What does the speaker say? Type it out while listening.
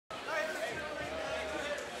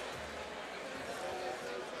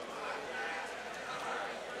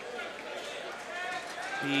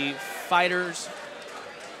The fighters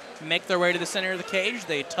make their way to the center of the cage.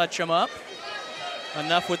 They touch them up.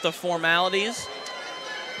 Enough with the formalities.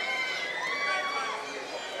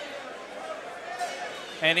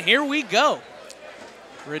 And here we go.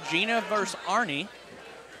 Regina versus Arni.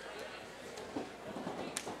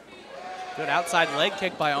 Good outside leg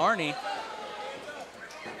kick by Arni.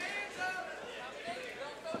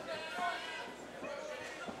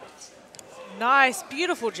 Nice,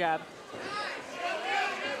 beautiful jab.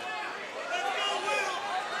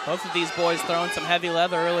 Both of these boys throwing some heavy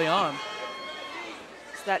leather early on.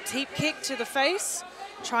 It's that teep kick to the face,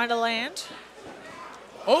 trying to land.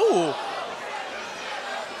 Oh!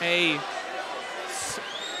 A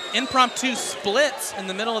impromptu splits in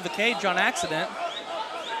the middle of the cage on accident.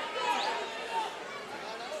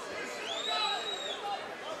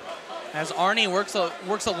 As Arni works a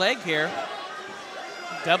leg here.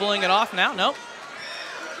 Doubling it off now, nope.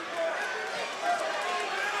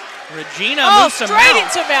 Regina moves to straight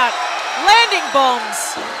mount. into mount. Landing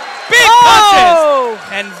bombs. Big punches!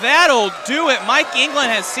 And that'll do it. Mike England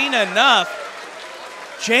has seen enough.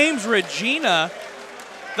 James Regina,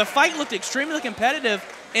 the fight looked extremely competitive,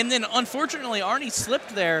 and then unfortunately Arni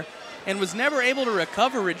slipped there and was never able to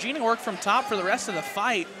recover. Regina worked from top for the rest of the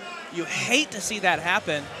fight. You hate to see that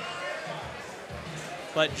happen.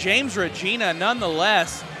 But James Regina,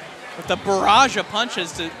 nonetheless, with the barrage of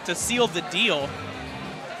punches to seal the deal.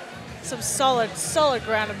 Some solid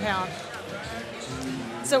ground and pound.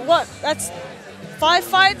 So what? That's 5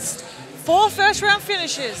 fights, 4 first-round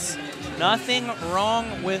finishes. Nothing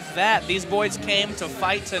wrong with that. These boys came to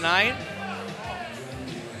fight tonight.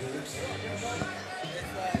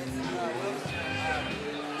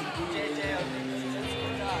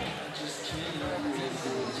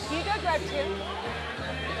 Can you go grab Tim?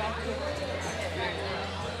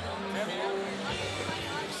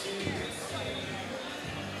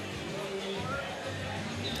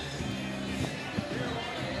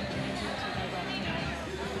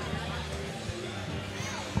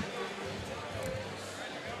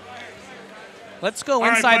 Let's go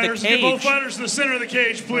inside the cage. Get both fighters to the center of the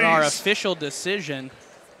cage, please. For our official decision.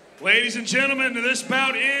 Ladies and gentlemen, this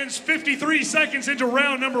bout ends 53 seconds into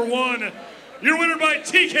round number 1. Your winner by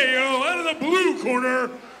TKO out of the blue corner,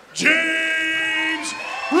 James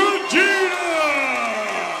Regina.